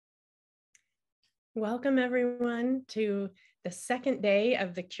Welcome everyone to the second day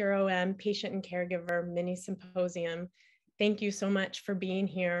of the CureOM Patient and Caregiver Mini Symposium. Thank you so much for being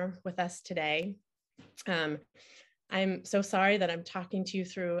here with us today. I'm so sorry that I'm talking to you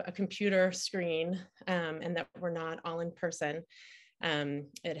through a computer screen and that we're not all in person.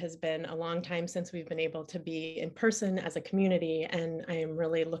 It has been a long time since we've been able to be in person as a community, and I am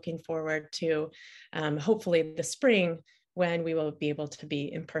really looking forward to hopefully the spring when we will be able to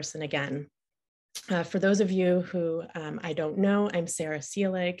be in person again. For those of you who I don't know, I'm Sara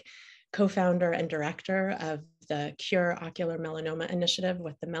Selig, co-founder and director of the Cure Ocular Melanoma Initiative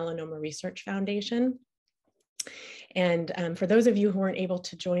with the Melanoma Research Foundation. And for those of you who weren't able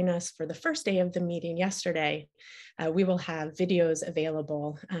to join us for the first day of the meeting yesterday, we will have videos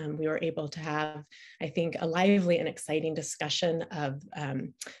available. We were able to have, I think, a lively and exciting discussion of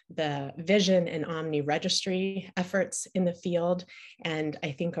the Vision and Omni registry efforts in the field, and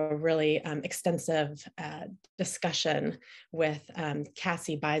I think a really extensive discussion with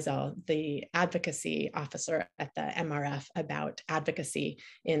Cassie Beisel, the advocacy officer at the MRF, about advocacy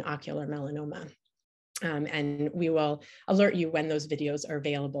in ocular melanoma. And we will alert you when those videos are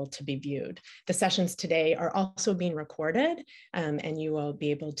available to be viewed. The sessions today are also being recorded, and you will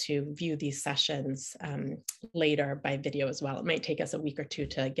be able to view these sessions later by video as well. It might take us a week or two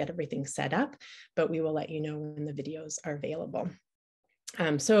to get everything set up, but we will let you know when the videos are available.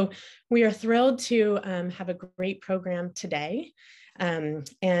 So we are thrilled to have a great program today.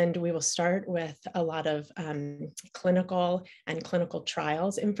 And we will start with a lot of clinical and clinical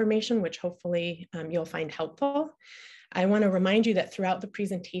trials information, which hopefully you'll find helpful. I want to remind you that throughout the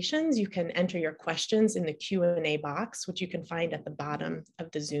presentations, you can enter your questions in the Q&A box, which you can find at the bottom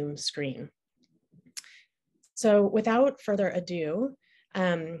of the Zoom screen. So without further ado,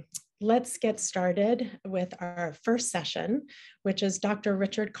 let's get started with our first session, which is Dr.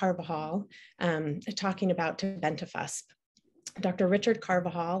 Richard Carvajal talking about tebentafusp. Dr. Richard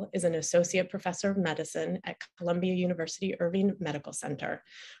Carvajal is an associate professor of medicine at Columbia University Irving Medical Center,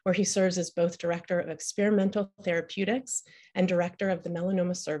 where he serves as both director of experimental therapeutics and director of the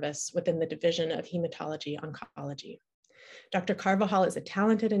melanoma service within the Division of Hematology Oncology. Dr. Carvajal is a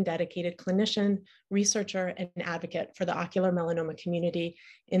talented and dedicated clinician, researcher, and advocate for the ocular melanoma community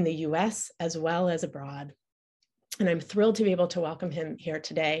in the US as well as abroad. And I'm thrilled to be able to welcome him here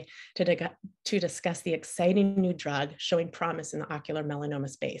today to discuss the exciting new drug showing promise in the ocular melanoma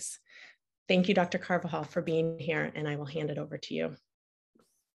space. Thank you, Dr. Carvajal, for being here, and I will hand it over to you.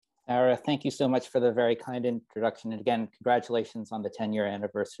 Sara, thank you so much for the very kind introduction. And again, congratulations on the 10-year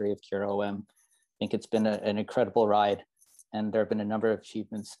anniversary of CureOM. I think it's been an incredible ride, and there have been a number of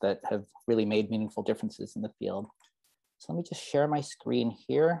achievements that have really made meaningful differences in the field. So let me just share my screen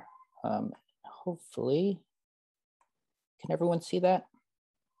here. Hopefully, can everyone see that?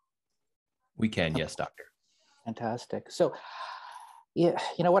 We can, yes, doctor. Fantastic. So, yeah,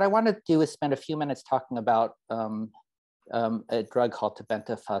 you know, what I want to do is spend a few minutes talking about a drug called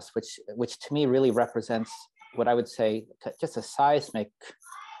tebentafusp, which to me really represents what I would say just a seismic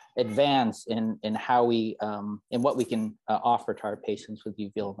advance in how we in what we can offer to our patients with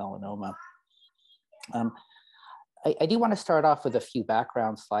uveal melanoma. I do want to start off with a few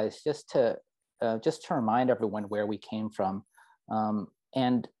background slides just to remind everyone where we came from.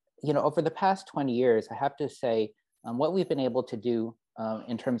 And you know, over the past 20 years, I have to say what we've been able to do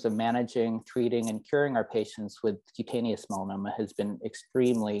in terms of managing, treating, and curing our patients with cutaneous melanoma has been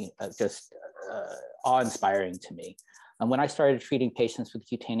extremely awe-inspiring to me. When I started treating patients with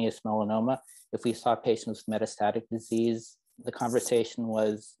cutaneous melanoma, if we saw patients with metastatic disease, the conversation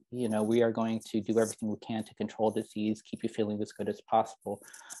was, you know, we are going to do everything we can to control disease, keep you feeling as good as possible.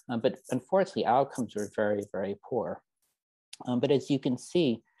 But unfortunately, outcomes were very, very poor. But as you can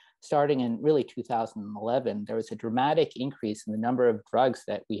see, starting in really 2011, there was a dramatic increase in the number of drugs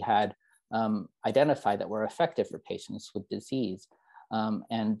that we had identified that were effective for patients with disease.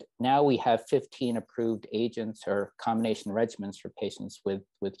 And now we have 15 approved agents or combination regimens for patients with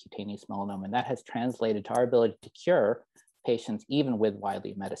cutaneous melanoma. And that has translated to our ability to cure patients even with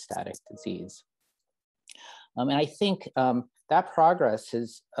widely metastatic disease. And I think that progress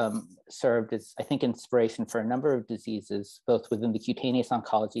has served as, I think, inspiration for a number of diseases, both within the cutaneous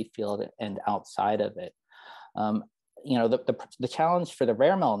oncology field and outside of it. You know, the challenge for the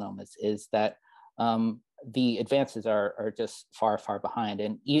rare melanomas is that the advances are just far, far behind.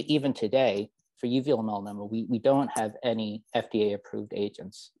 And even today, for uveal melanoma, we don't have any FDA-approved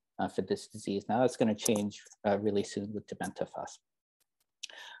agents for this disease. Now that's going to change really soon with tebentafusp.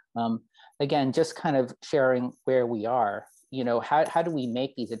 Again, just kind of sharing where we are. how do we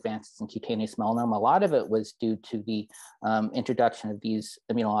make these advances in cutaneous melanoma? A lot of it was due to the introduction of these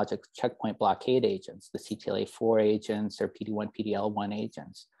immunologic checkpoint blockade agents, the CTLA-4 agents or PD-1, PD-L1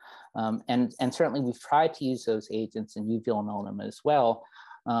 agents. And certainly we've tried to use those agents in uveal melanoma as well.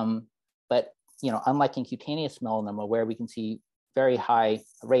 But unlike in cutaneous melanoma, where we can see very high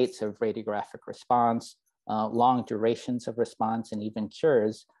rates of radiographic response, long durations of response, and even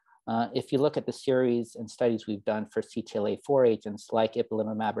cures, if you look at the series and studies we've done for CTLA-4 agents like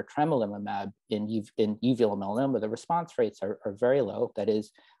ipilimumab or tremelimumab in uveal melanoma, the response rates are very low. That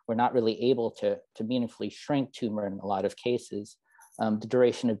is, we're not really able to meaningfully shrink tumor in a lot of cases. The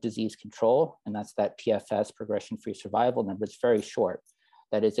duration of disease control, and that's that PFS, progression-free survival number, is very short.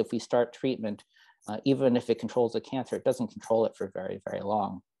 That is, if we start treatment, even if it controls the cancer, it doesn't control it for very, very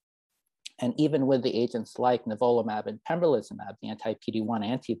long. And even with the agents like nivolumab and pembrolizumab, the anti-PD-1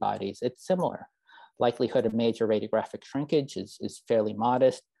 antibodies, it's similar. Likelihood of major radiographic shrinkage is fairly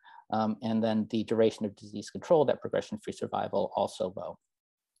modest. And then the duration of disease control, that progression-free survival, also low.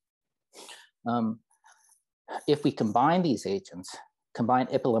 If we combine these agents, combine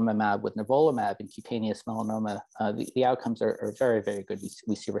ipilimumab with nivolumab in cutaneous melanoma, the outcomes are very, very good.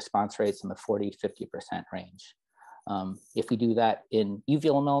 We see response rates in the 40–50% range. If we do that in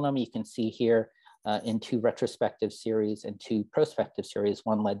uveal melanoma, you can see here in 2 retrospective series and 2 prospective series,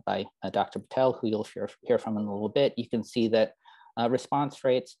 one led by Dr. Patel, who you'll hear from in a little bit. You can see that response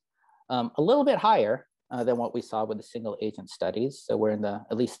rates a little bit higher than what we saw with the single agent studies. So we're in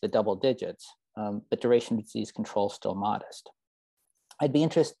at least the double digits, but duration of disease control still modest. I'd be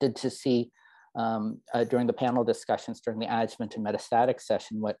interested to see during the panel discussions during the adjuvant and metastatic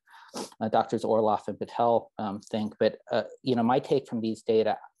session what Doctors Orloff and Patel think. But my take from these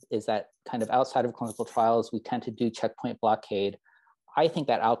data is that kind of outside of clinical trials, we tend to do checkpoint blockade. I think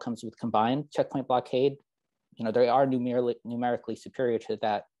that outcomes with combined checkpoint blockade, they are numerically superior to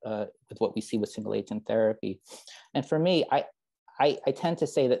that with what we see with single agent therapy. And for me, I tend to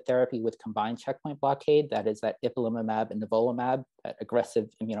say that therapy with combined checkpoint blockade, that is that ipilimumab and nivolumab, that aggressive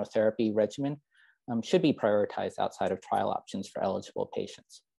immunotherapy regimen, should be prioritized outside of trial options for eligible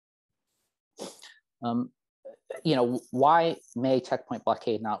patients. Why may checkpoint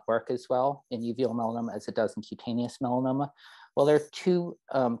blockade not work as well in uveal melanoma as it does in cutaneous melanoma? Well, there are 2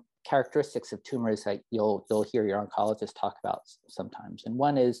 characteristics of tumors that you'll hear your oncologist talk about sometimes. And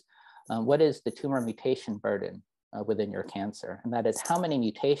one is, what is the tumor mutation burden within your cancer? And that is, how many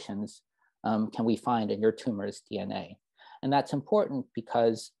mutations can we find in your tumor's DNA? And that's important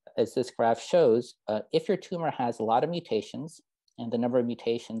because, as this graph shows, if your tumor has a lot of mutations, and the number of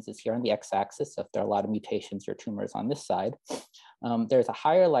mutations is here on the x-axis, so if there are a lot of mutations, your tumor is on this side, there's a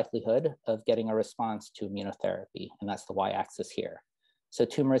higher likelihood of getting a response to immunotherapy, and that's the y-axis here. So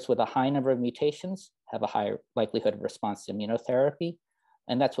tumors with a high number of mutations have a higher likelihood of response to immunotherapy,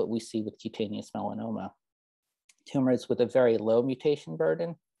 and that's what we see with cutaneous melanoma. Tumors with a very low mutation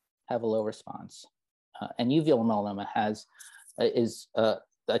burden have a low response. And uveal melanoma is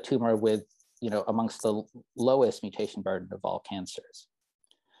a tumor with, amongst the lowest mutation burden of all cancers.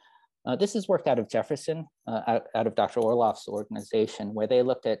 This is work out of Jefferson, out of Dr. Orloff's organization, where they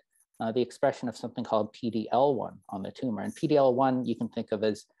looked at the expression of something called PD-L1 on the tumor. And PD-L1 you can think of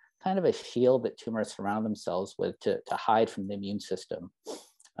as kind of a shield that tumors surround themselves with to hide from the immune system.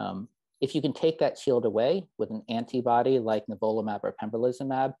 If you can take that shield away with an antibody like nivolumab or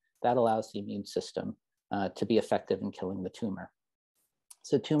pembrolizumab, that allows the immune system to be effective in killing the tumor.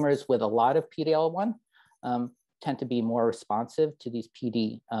 So tumors with a lot of PD-L1 tend to be more responsive to these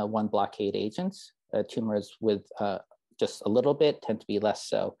PD-1 blockade agents. Tumors with just a little bit tend to be less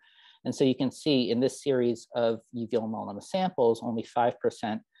so. And so you can see in this series of uveal melanoma samples, only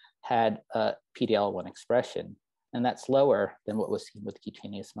 5% had PD-L1 expression. And that's lower than what was seen with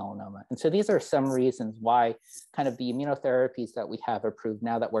cutaneous melanoma. And so these are some reasons why kind of the immunotherapies that we have approved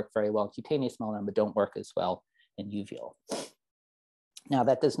now that work very well in cutaneous melanoma don't work as well in uveal. Now,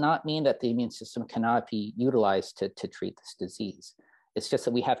 that does not mean that the immune system cannot be utilized to treat this disease. It's just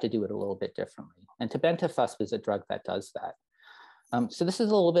that we have to do it a little bit differently. And tebentafusp is a drug that does that. So this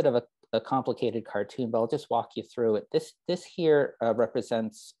is a little bit of a complicated cartoon, but I'll just walk you through it. This here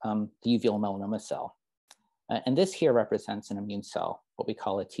represents the uveal melanoma cell. And this here represents an immune cell, what we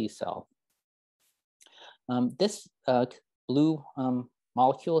call a T cell. This blue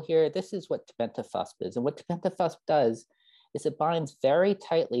molecule here, this is what tebentafusp is. And what tebentafusp does is it binds very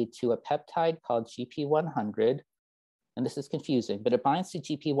tightly to a peptide called GP100. And this is confusing, but it binds to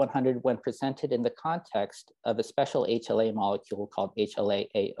GP100 when presented in the context of a special HLA molecule called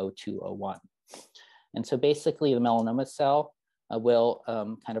HLA-A0201. And so basically the melanoma cell will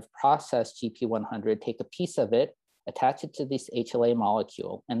kind of process GP100, take a piece of it, attach it to this HLA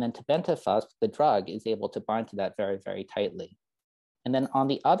molecule, and then tebentafusp, the drug, is able to bind to that very, very tightly. And then on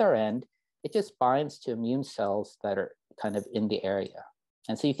the other end, it just binds to immune cells that are kind of in the area.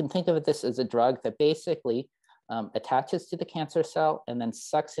 And so you can think of this as a drug that basically attaches to the cancer cell and then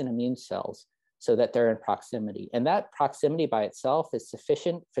sucks in immune cells so that they're in proximity. And that proximity by itself is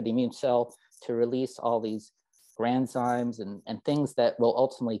sufficient for the immune cell to release all these granzymes and things that will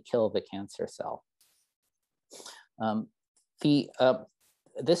ultimately kill the cancer cell.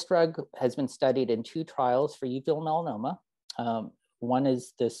 This drug has been studied in 2 trials for uveal melanoma. One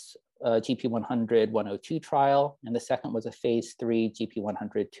is this GP100-102 trial, and the second was a phase 3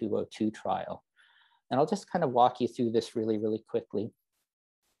 GP100-202 trial. And I'll just kind of walk you through this really, really quickly.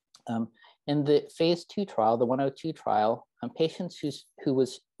 In the phase 2 trial, the 102 trial, patients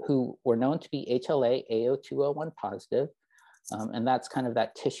who were known to be HLA-A0201 positive, and that's kind of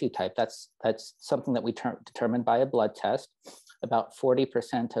that tissue type. That's something that we determined by a blood test. About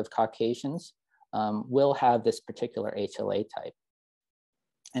 40% of Caucasians will have this particular HLA type.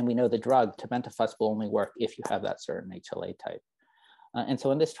 And we know the drug, tebentafusp, will only work if you have that certain HLA type. And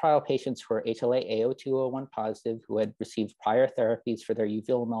so in this trial, patients who were HLA-A0201 positive who had received prior therapies for their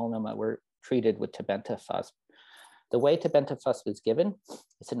uveal melanoma were treated with tebentafusp. The way tebentafusp is given,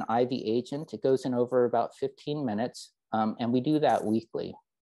 it's an IV agent. It goes in over about 15 minutes, and we do that weekly.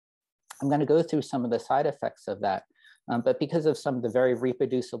 I'm going to go through some of the side effects of that, but because of some of the very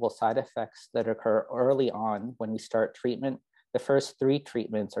reproducible side effects that occur early on when we start treatment, the first 3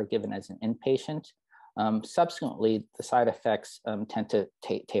 treatments are given as an inpatient. Subsequently, the side effects tend to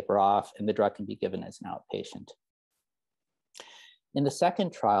taper off, and the drug can be given as an outpatient. In the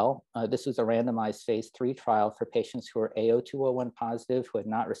second trial, this was a randomized phase 3 trial for patients who were A0201 positive who had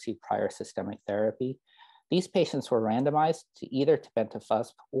not received prior systemic therapy. These patients were randomized to either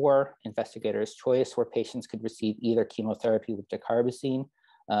tebentafusp or investigator's choice, where patients could receive either chemotherapy with dacarbazine,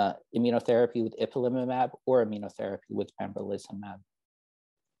 immunotherapy with ipilimumab, or immunotherapy with pembrolizumab.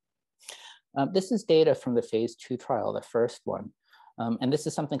 This is data from the phase 2 trial, the first one. And this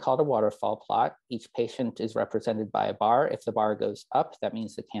is something called a waterfall plot. Each patient is represented by a bar. If the bar goes up, that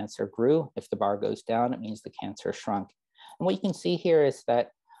means the cancer grew. If the bar goes down, it means the cancer shrunk. And what you can see here is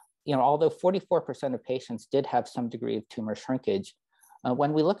that, although 44% of patients did have some degree of tumor shrinkage,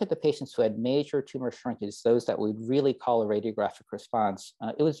 when we look at the patients who had major tumor shrinkage, those that we'd really call a radiographic response,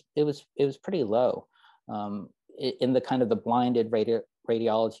 it was pretty low. In the kind of the blinded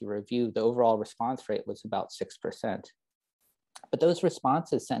radiology review, the overall response rate was about 6%. But those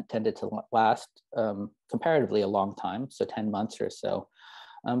responses tended to last comparatively a long time, so 10 months or so.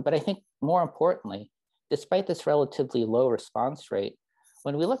 But I think more importantly, despite this relatively low response rate,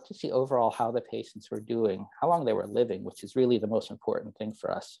 when we look to see overall how the patients were doing, how long they were living, which is really the most important thing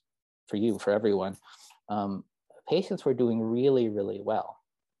for us, for you, for everyone, patients were doing really, really well.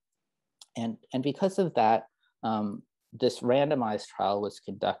 And because of that, this randomized trial was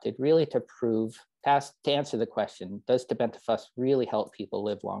conducted really to answer the question, does tebentafusp really help people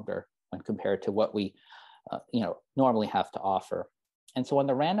live longer when compared to what we normally have to offer? And so on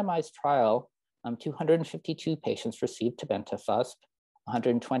the randomized trial, 252 patients received tebentafusp,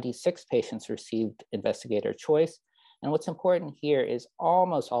 126 patients received investigator choice. And what's important here is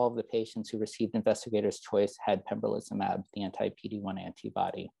almost all of the patients who received investigator's choice had pembrolizumab, the anti-PD-1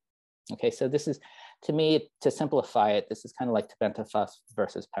 antibody. Okay, so this is, to me, to simplify it, this is kind of like tebentafusp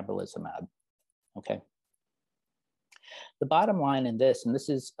versus pembrolizumab. Okay. The bottom line in this, and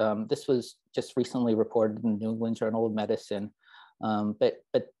this was just recently reported in the New England Journal of Medicine, but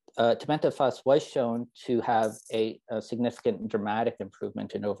tebentafusp was shown to have a significant and dramatic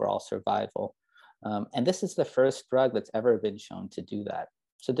improvement in overall survival. And this is the first drug that's ever been shown to do that.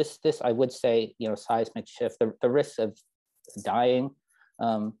 So this I would say, seismic shift, the risk of dying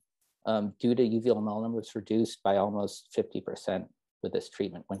due to uveal melanoma was reduced by almost 50% with this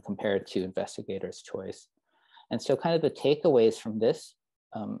treatment when compared to investigator's choice. And so kind of the takeaways from this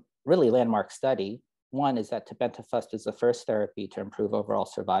really landmark study, one is that tebentafusp is the first therapy to improve overall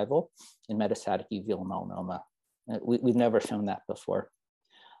survival in metastatic uveal melanoma. We've never shown that before.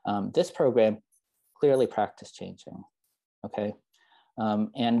 This program, clearly practice changing, okay?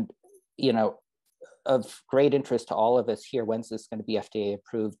 And, of great interest to all of us here, when's this going to be FDA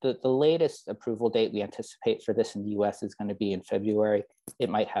approved? The latest approval date we anticipate for this in the US is going to be in February. It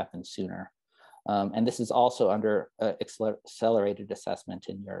might happen sooner. And this is also under accelerated assessment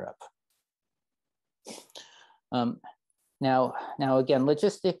in Europe. Now again,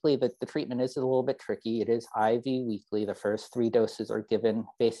 logistically, the treatment is a little bit tricky. It is IV weekly. The first 3 doses are given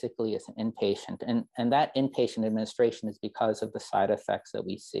basically as an inpatient. And that inpatient administration is because of the side effects that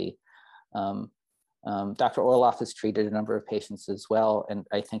we see. Dr. Orloff has treated a number of patients as well, and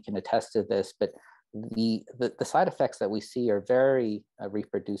I think can attest to this, but the side effects that we see are very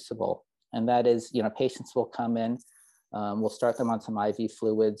reproducible. And that is, patients will come in, we'll start them on some IV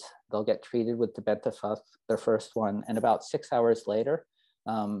fluids, they'll get treated with tebentafusp, their first one, and about 6 hours later,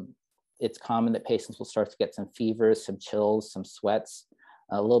 it's common that patients will start to get some fevers, some chills, some sweats.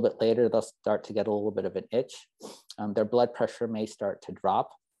 A little bit later, they'll start to get a little bit of an itch. Their blood pressure may start to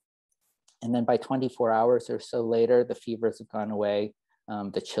drop. And then by 24 hours or so later, the fevers have gone away,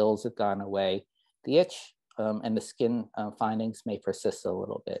 the chills have gone away, the itch and the skin findings may persist a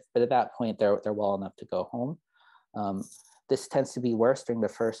little bit. But at that point, they're well enough to go home. This tends to be worse during the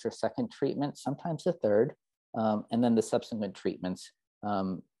first or second treatment, sometimes the third, and then the subsequent treatments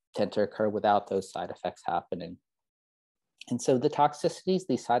tend to occur without those side effects happening. And so the toxicities,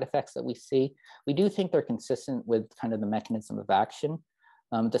 these side effects that we see, we do think they're consistent with kind of the mechanism of action.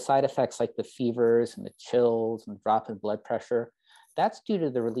 The side effects like the fevers and the chills and drop in blood pressure, that's due to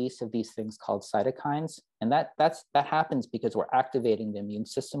the release of these things called cytokines. And that happens because we're activating the immune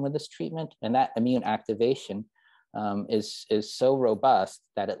system with this treatment. And that immune activation is so robust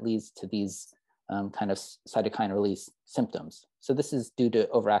that it leads to these kind of cytokine release symptoms. So this is due to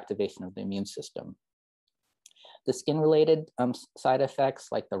overactivation of the immune system. The skin-related side effects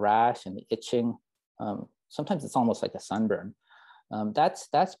like the rash and the itching, sometimes it's almost like a sunburn.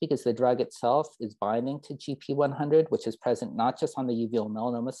 That's because the drug itself is binding to GP100, which is present not just on the uveal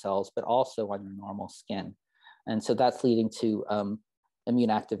melanoma cells, but also on your normal skin. And so that's leading to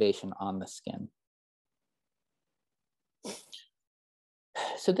immune activation on the skin.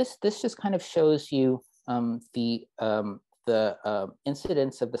 So this just kind of shows you the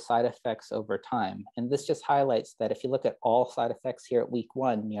incidence of the side effects over time. And this just highlights that if you look at all side effects here at week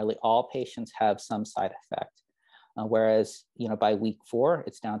 1, nearly all patients have some side effect. Whereas, by week 4,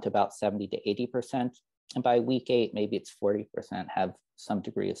 it's down to about 70 to 80%. And by week 8, maybe it's 40% have some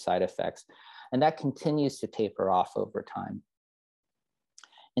degree of side effects. And that continues to taper off over time.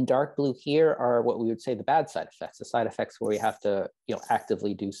 In dark blue here are what we would say the bad side effects, the side effects where we have to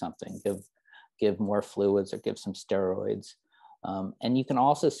actively do something, give more fluids or give some steroids. And you can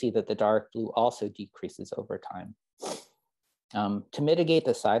also see that the dark blue also decreases over time. To mitigate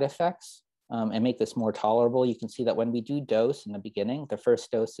the side effects, and make this more tolerable, you can see that when we do dose in the beginning, the first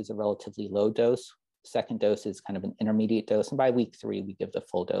dose is a relatively low dose. Second dose is kind of an intermediate dose. And by week 3, we give the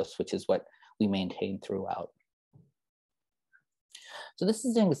full dose, which is what we maintain throughout. So this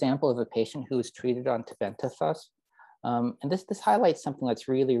is an example of a patient who was treated on tebentafusp. And this highlights something that's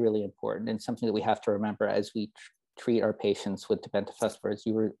really, really important and something that we have to remember as we treat our patients with tebentafusp or as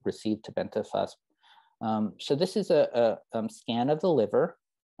you receive tebentafusp. So this is a scan of the liver.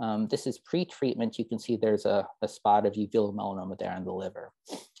 This is pre-treatment. You can see there's a spot of uveal melanoma there in the liver.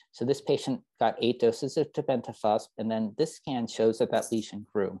 So this patient got 8 doses of tebentafusp, and then this scan shows that that lesion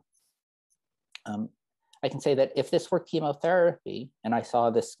grew. I can say that if this were chemotherapy and I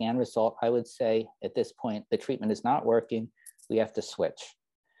saw this scan result, I would say at this point, the treatment is not working, we have to switch.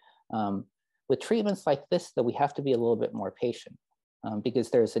 With treatments like this, though, we have to be a little bit more patient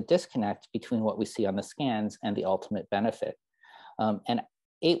because there's a disconnect between what we see on the scans and the ultimate benefit. And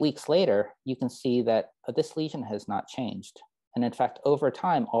 8 weeks later, you can see that this lesion has not changed. And in fact, over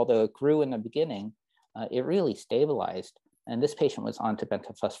time, although it grew in the beginning, it really stabilized. And this patient was on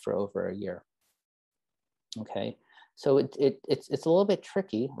tebentafusp for over a year. Okay, so it's a little bit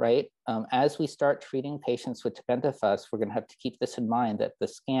tricky, right? As we start treating patients with tebentafusp, we're gonna have to keep this in mind that the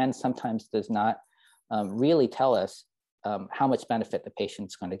scan sometimes does not really tell us how much benefit the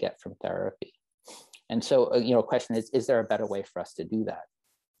patient's going to get from therapy. And so, a question is there a better way for us to do that?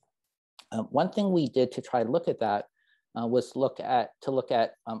 One thing we did to try to look at that was look at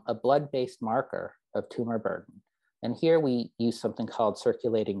a blood-based marker of tumor burden. And here we use something called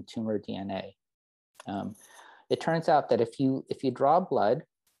circulating tumor DNA. It turns out that if you draw blood,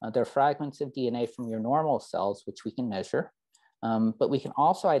 there are fragments of DNA from your normal cells, which we can measure, but we can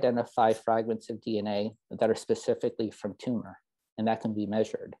also identify fragments of DNA that are specifically from tumor, and that can be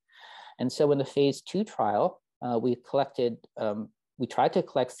measured. And so in the phase 2 trial, we tried to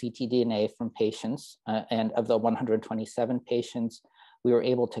collect ctDNA from patients, and of the 127 patients, we were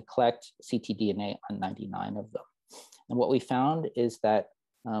able to collect ctDNA on 99 of them. And what we found is that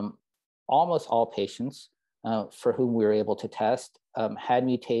almost all patients for whom we were able to test had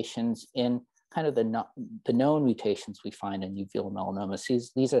mutations in kind of the known mutations we find in uveal melanoma. So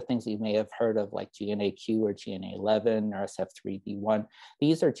these are things that you may have heard of, like GNAQ or GNA11 or SF3B1.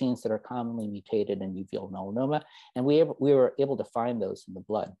 These are genes that are commonly mutated in uveal melanoma, and we were able to find those in the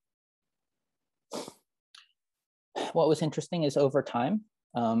blood. What was interesting is over time,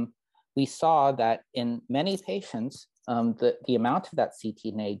 we saw that in many patients, the amount of that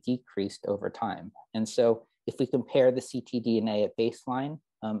ctDNA decreased over time. And so if we compare the ctDNA at baseline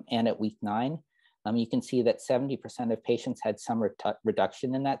and at week 9, you can see that 70% of patients had some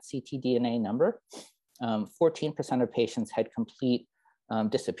reduction in that ctDNA number. 14% of patients had complete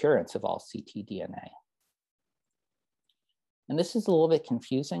disappearance of all ctDNA. And this is a little bit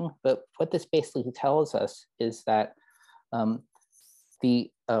confusing, but what this basically tells us is that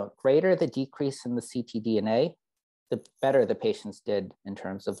the greater the decrease in the ctDNA, the better the patients did in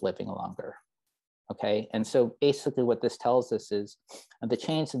terms of living longer. Okay, and so basically what this tells us is the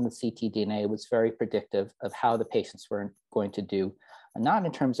change in the ctDNA was very predictive of how the patients were going to do, not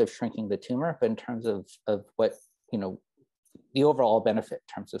in terms of shrinking the tumor, but in terms of what, you know, the overall benefit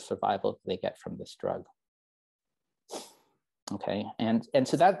in terms of survival they get from this drug. Okay, and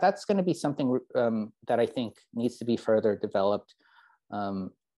so that's going to be something that I think needs to be further developed.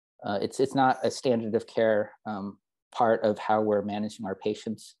 It's not a standard of care part of how we're managing our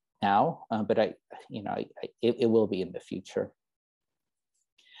patients now, but it will be in the future.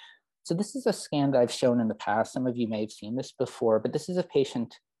 So this is a scan that I've shown in the past. Some of you may have seen this before, but this is a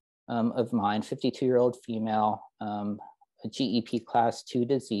patient of mine, 52-year-old female, a GEP class 2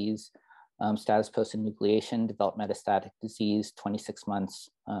 disease, status post-enucleation, developed metastatic disease 26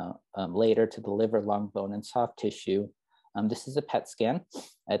 months later to the liver, lung, bone, and soft tissue. This is a PET scan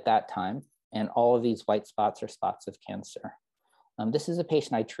at that time, and all of these white spots are spots of cancer. This is a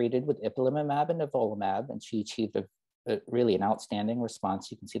patient I treated with ipilimumab and nivolumab, and she achieved really an outstanding response.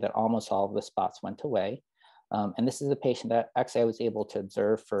 You can see that almost all of the spots went away. And this is a patient that actually I was able to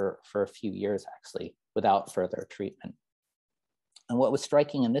observe for a few years, actually, without further treatment. And what was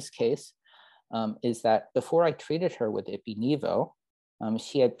striking in this case is that before I treated her with ipi-nivo,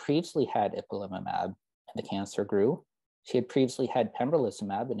 she had previously had ipilimumab and the cancer grew. She had previously had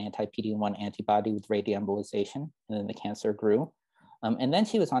pembrolizumab, an anti-PD-1 antibody with radioembolization, and then the cancer grew. And then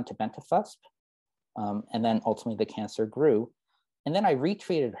she was on tebentafusp, and then ultimately the cancer grew. And then I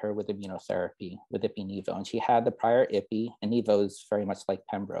retreated her with immunotherapy with ipi-nivo, and she had the prior ipi, and nivo is very much like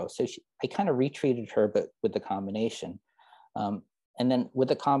pembro. So I kind of retreated her, but with the combination. And then with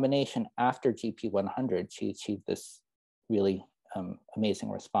the combination after GP100, she achieved this really amazing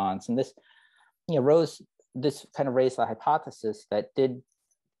response. And this, this kind of raised the hypothesis that did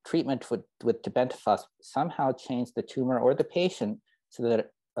treatment with tebentafusp somehow change the tumor or the patient so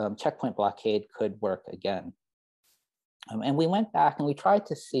that checkpoint blockade could work again. And we went back and we tried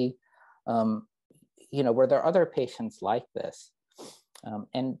to see, were there other patients like this?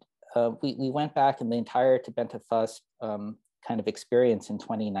 We went back in the entire tebentafusp kind of experience in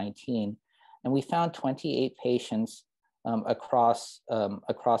 2019, and we found 28 patients across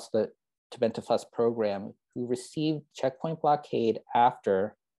the tebentafusp program who received checkpoint blockade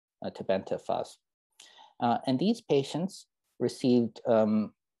after tebentafusp. And these patients received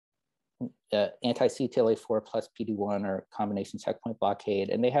anti-CTLA-4 plus PD-1 or combination checkpoint blockade,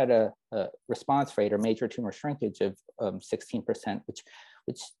 and they had a response rate or major tumor shrinkage of 16%, which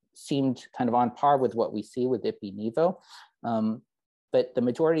seemed kind of on par with what we see with ipi-nivo. But the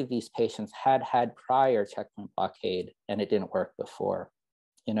majority of these patients had prior checkpoint blockade, and it didn't work before.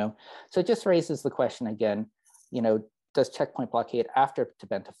 So it just raises the question again, does checkpoint blockade after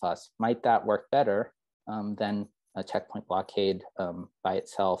tebentafusp, might that work better than a checkpoint blockade by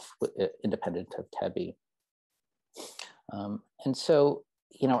itself, independent of tebi? And so,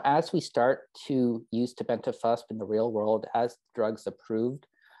 as we start to use tebentafusp in the real world, as drugs approved,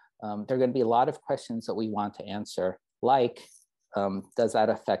 there are going to be a lot of questions that we want to answer, like, does that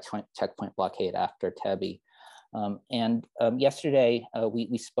affect checkpoint blockade after tebi? Yesterday,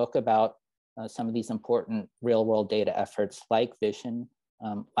 we spoke about some of these important real-world data efforts like VISION,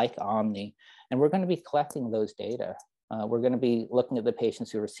 like OMNI, and we're going to be collecting those data. We're going to be looking at the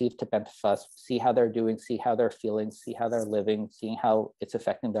patients who received tebentafusp, see how they're doing, see how they're feeling, see how they're living, seeing how it's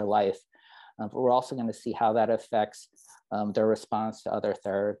affecting their life. But we're also going to see how that affects their response to other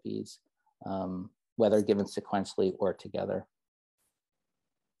therapies, whether given sequentially or together.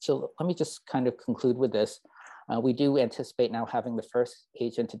 So let me just kind of conclude with this. We do anticipate now having the first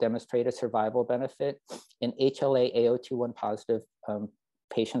agent to demonstrate a survival benefit in HLA-A*02:01 positive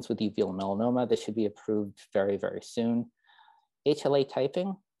patients with uveal melanoma. This should be approved very, very soon. HLA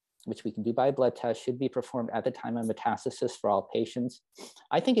typing, which we can do by blood test, should be performed at the time of metastasis for all patients.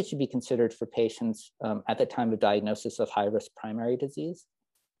 I think it should be considered for patients at the time of diagnosis of high-risk primary disease.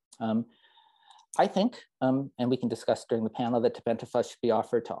 I think, and we can discuss during the panel, that tebentafusp should be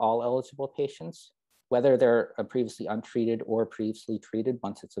offered to all eligible patients, whether they're previously untreated or previously treated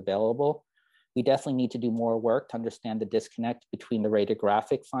once it's available. we definitely need to do more work to understand the disconnect between the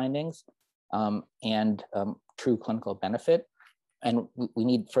radiographic findings and true clinical benefit. And we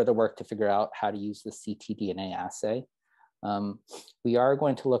need further work to figure out how to use the ctDNA assay. We are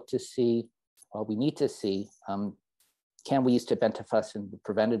going to look to see, well, we need to see, can we use tebentafusp in the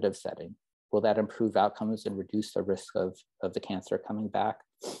preventative setting? Will that improve outcomes and reduce the risk of the cancer coming back?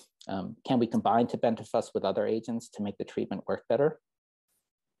 Can we combine tebentafusp with other agents to make the treatment work better?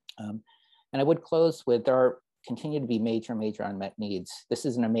 And I would close with, there continue to be major unmet needs. This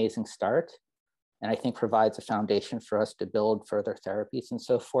is an amazing start, and I think provides a foundation for us to build further therapies and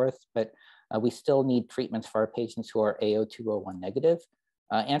so forth, but we still need treatments for our patients who are AO201 negative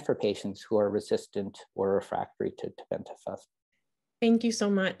and for patients who are resistant or refractory to tebentafusp. Thank you so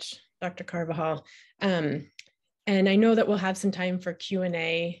much, Dr. Carvajal. And I know that we'll have some time for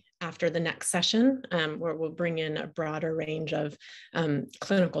Q&A after the next session, where we'll bring in a broader range of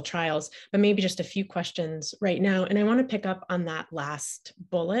clinical trials, but maybe just a few questions right now. And I want to pick up on that last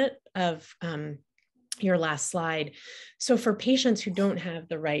bullet of your last slide. So for patients who don't have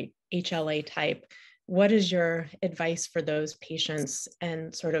the right HLA type, what is your advice for those patients,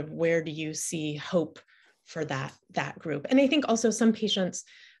 and sort of where do you see hope for that group? And I think also some patients,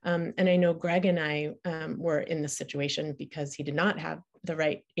 and I know Greg and I were in this situation because he did not have the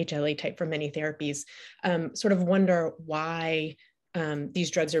right HLA type for many therapies, sort of wonder why these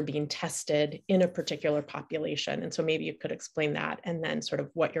drugs are being tested in a particular population. And so maybe you could explain that, and then sort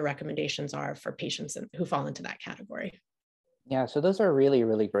of what your recommendations are for patients who fall into that category. Yeah, so those are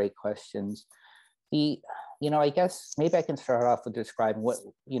really great questions. I guess maybe I can start off with describing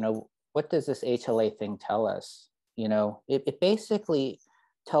what does this HLA thing tell us? It basically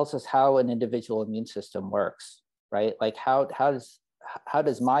tells us how an individual immune system works, right? Like how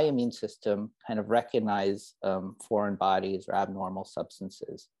does my immune system kind of recognize foreign bodies or abnormal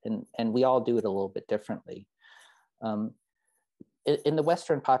substances? And we all do it a little bit differently. In the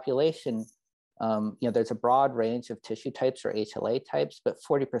Western population, there's a broad range of tissue types or HLA types, but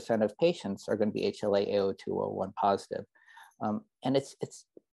 40% of patients are going to be HLA-A*02:01 positive. And it's,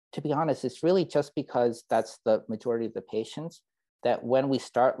 to be honest, it's really just because that's the majority of the patients that when we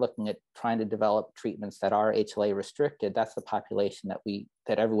start looking at trying to develop treatments that are HLA restricted, that's the population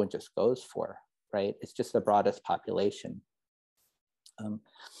that everyone just goes for, right? It's just the broadest population. Now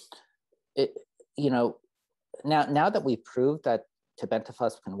that we've proved that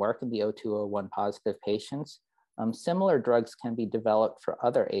tebentafusp can work in the A*02:01 positive patients, similar drugs can be developed for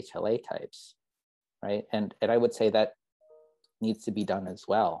other HLA types, right? And I would say that needs to be done as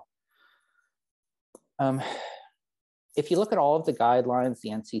well. If you look at all of the guidelines, the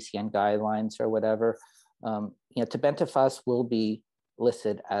NCCN guidelines or whatever, tebentafusp will be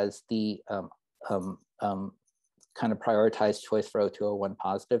listed as the kind of prioritized choice for A*02:01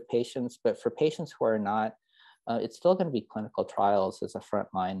 positive patients. But for patients who are not, it's still going to be clinical trials as a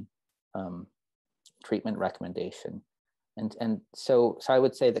frontline treatment recommendation. And so I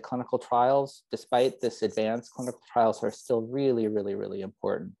would say the clinical trials, despite this advanced clinical trials, are still really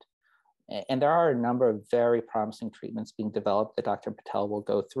important. And there are a number of very promising treatments being developed that Dr. Patel will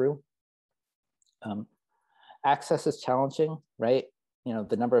go through. Access is challenging, right?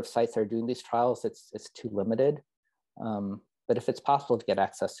 The number of sites that are doing these trials, it's too limited. But if it's possible to get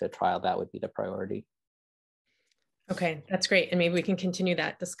access to a trial, that would be the priority. Okay, that's great. And maybe we can continue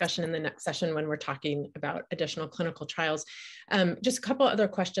that discussion in the next session when we're talking about additional clinical trials. Just a couple other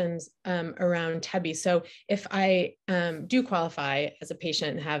questions around TEBI. So if I do qualify as a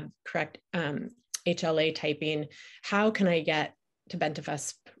patient and have correct HLA typing, how can I get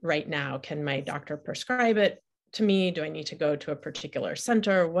tebentafusp right now? Can my doctor prescribe it to me? Do I need to go to a particular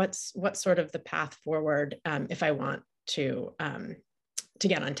center? What's sort of the path forward if I want to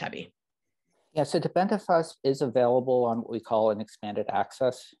get on TEBI? Yeah, so tebentafusp is available on what we call an expanded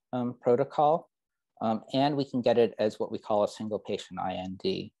access protocol, and we can get it as what we call a single patient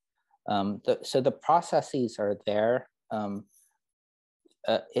IND. So the processes are there.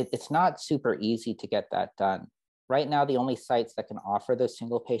 It's not super easy to get that done. Right now, the only sites that can offer those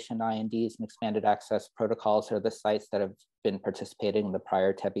single patient INDs and expanded access protocols are the sites that have been participating in the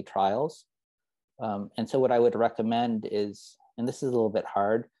prior TEBI trials. And so what I would recommend is, and this is a little bit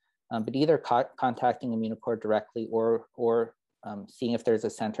hard, but either contacting Immunocore directly or seeing if there's a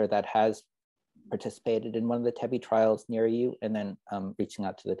center that has participated in one of the TEBI trials near you, and then reaching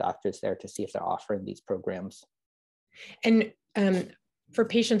out to the doctors there to see if they're offering these programs. And for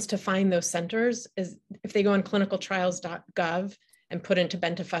patients to find those centers, is if they go on clinicaltrials.gov and put in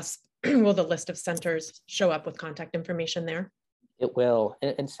tebentafusp, will the list of centers show up with contact information there? It will.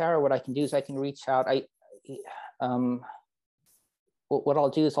 And Sarah, what I can do is I can reach out. what I'll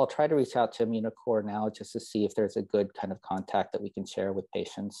do is I'll try to reach out to Immunocore now just to see if there's a good kind of contact that we can share with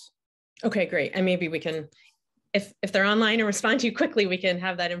patients. Okay, great. And maybe we can, if they're online and respond to you quickly, we can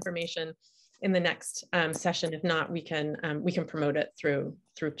have that information in the next session. If not, we can promote it through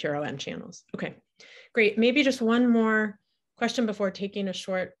CureOM channels. Okay, great. Maybe just one more question before taking a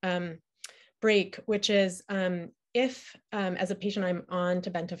short break, which is if as a patient I'm on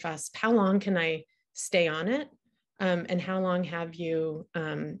tebentafusp, how long can I stay on it? And how long have you,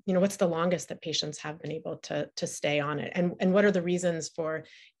 what's the longest that patients have been able to stay on it? And what are the reasons for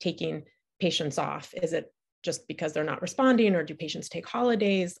taking patients off? Is it just because they're not responding, or do patients take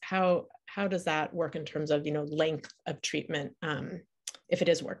holidays? How does that work in terms of, length of treatment, if it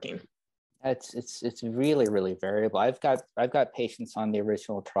is working? It's really, really variable. I've got patients on the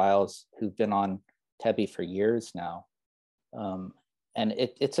original trials who've been on Tebi for years now. And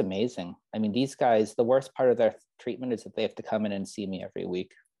it's amazing. I mean, these guys, the worst part of their treatment is that they have to come in and see me every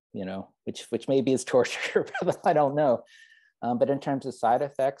week, which maybe is torture, but I don't know. But in terms of side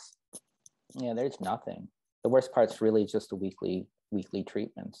effects, there's nothing. The worst part's really just the weekly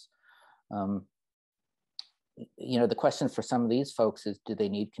treatments. The question for some of these folks is, do they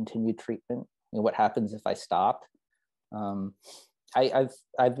need continued treatment? What happens if I stop?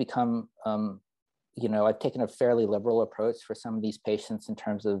 I've become, I've taken a fairly liberal approach for some of these patients in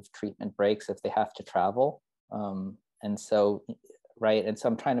terms of treatment breaks if they have to travel. And so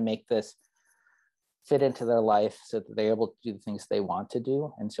I'm trying to make this fit into their life so that they're able to do the things they want to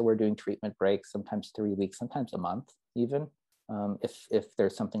do. And so we're doing treatment breaks, sometimes 3 weeks, sometimes a month even, if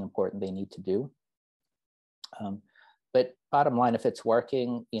there's something important they need to do. But bottom line, if it's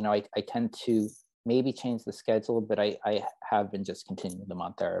working, I tend to maybe change the schedule, but I have been just continuing them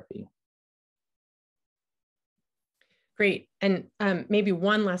on therapy. Great. And maybe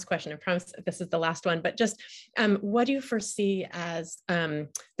one last question. I promise this is the last one, but just what do you foresee as the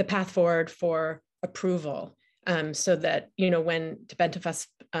path forward for approval, so that, when tebentafusp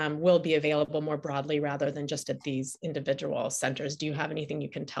will be available more broadly rather than just at these individual centers? Do you have anything you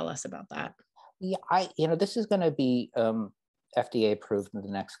can tell us about that? Yeah, this is going to be FDA approved in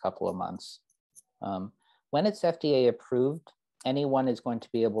the next couple of months. When it's FDA approved, anyone is going to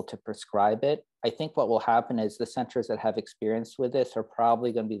be able to prescribe it. I think what will happen is the centers that have experience with this are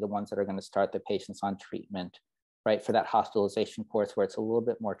probably going to be the ones that are going to start the patients on treatment, right, for that hospitalization course where it's a little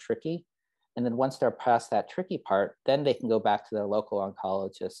bit more tricky. And then once they're past that tricky part, then they can go back to their local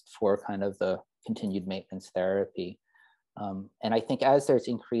oncologist for kind of the continued maintenance therapy. And I think as there's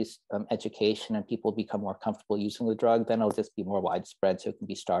increased education and people become more comfortable using the drug, then it'll just be more widespread so it can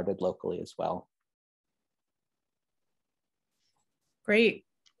be started locally as well. Great.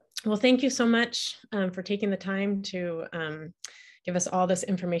 Well, thank you so much for taking the time to give us all this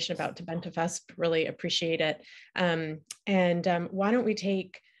information about tebentafusp. Really appreciate it. Why don't we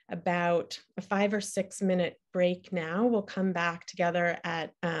take about a 5 or 6 minute break now. We'll come back together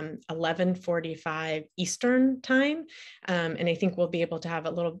at 11:45 Eastern time. And I think we'll be able to have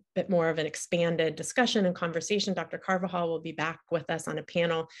a little bit more of an expanded discussion and conversation. Dr. Carvajal will be back with us on a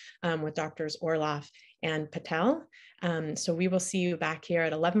panel with Drs. Orloff and Patel. So we will see you back here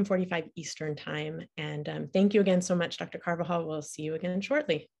at 11:45 Eastern time. And thank you again so much, Dr. Carvajal. We'll see you again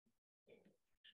shortly.